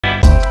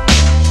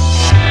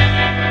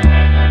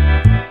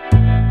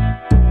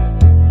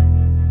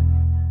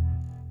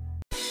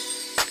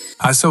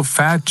So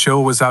Fat Joe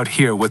was out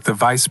here with the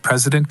Vice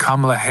President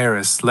Kamala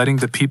Harris, letting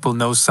the people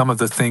know some of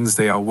the things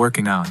they are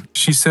working on.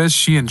 She says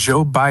she and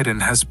Joe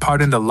Biden has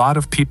pardoned a lot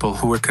of people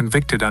who were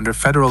convicted under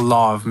federal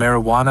law of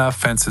marijuana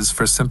offenses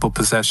for simple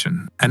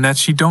possession, and that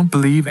she don't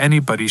believe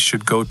anybody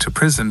should go to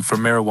prison for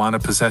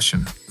marijuana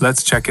possession.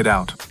 Let's check it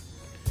out.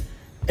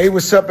 Hey,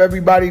 what's up,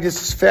 everybody?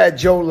 This is Fat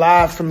Joe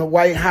live from the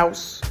White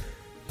House.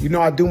 You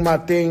know I do my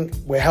thing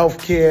with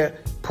healthcare,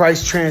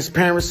 price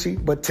transparency,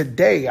 but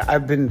today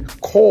I've been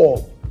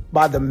called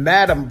by the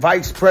Madam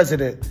Vice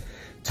President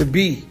to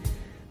be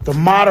the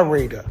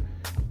moderator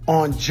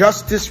on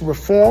justice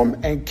reform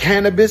and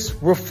cannabis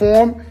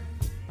reform.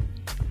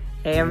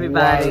 Hey,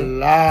 everybody.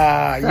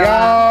 Voila. So,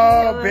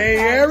 yo, Bay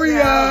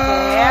Area.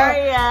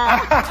 Bay Area.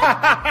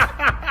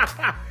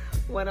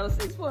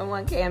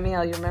 106.1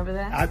 KML, you remember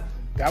that?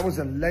 That was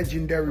a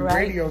legendary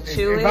right? radio.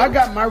 Chewy. If I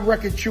got my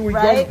record, Chewy,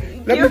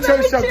 right? Let me tell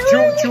you something,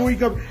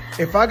 Chewy.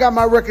 If I got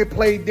my record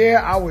played there,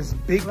 I was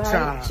big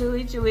time.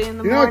 Chewy in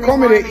the morning. You know, they call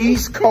me the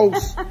East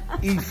Coast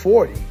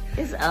E40.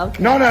 It's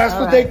okay. No, that's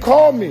what they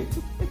call me.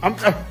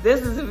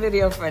 This is a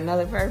video for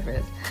another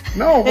purpose.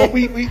 No, but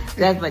we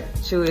That's but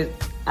Chewy.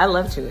 I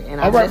love Chewy,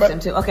 and I right, miss him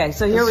too. Okay,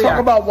 so here we talk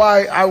are. about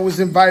why I was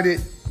invited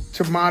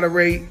to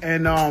moderate,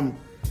 and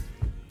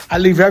I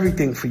leave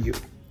everything for you.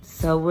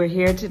 So we're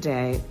here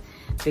today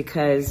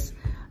because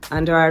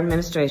under our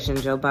administration,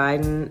 Joe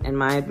Biden and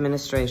my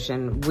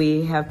administration,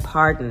 we have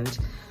pardoned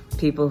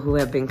people who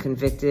have been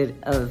convicted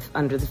of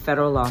under the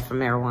federal law for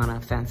marijuana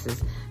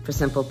offenses for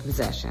simple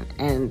possession.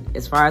 And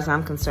as far as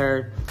I'm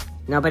concerned,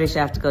 nobody should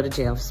have to go to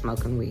jail for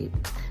smoking weed.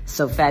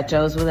 So Fat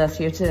Joe's with us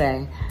here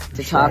today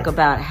to talk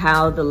about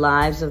how the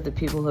lives of the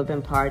people who have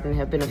been pardoned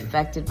have been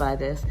affected by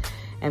this.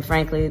 And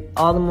frankly,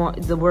 all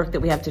the work that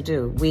we have to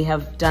do. We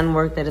have done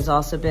work that has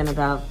also been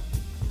about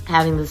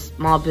having the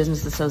Small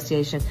Business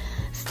Association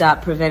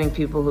stop preventing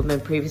people who've been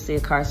previously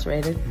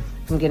incarcerated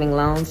from getting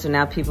loans. So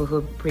now people who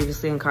are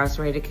previously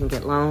incarcerated can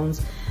get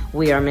loans.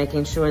 We are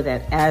making sure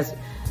that as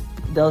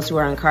those who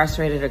are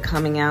incarcerated are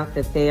coming out,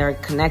 that they are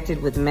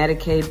connected with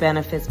Medicaid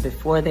benefits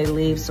before they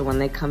leave. So when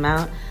they come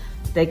out,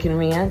 they can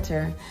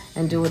re-enter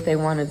and do what they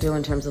want to do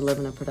in terms of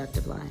living a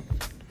productive life.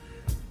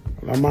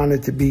 I'm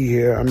honored to be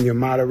here. I'm your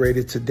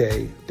moderator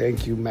today.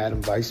 Thank you,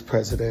 Madam Vice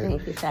President.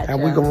 Thank you, Fat Joe.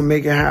 And we're going to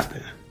make it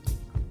happen.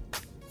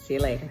 See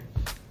you later.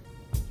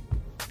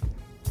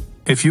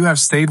 If you have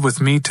stayed with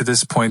me to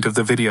this point of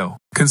the video,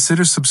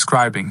 consider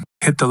subscribing,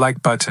 hit the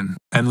like button,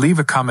 and leave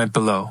a comment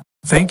below.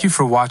 Thank you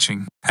for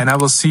watching, and I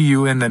will see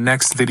you in the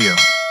next video.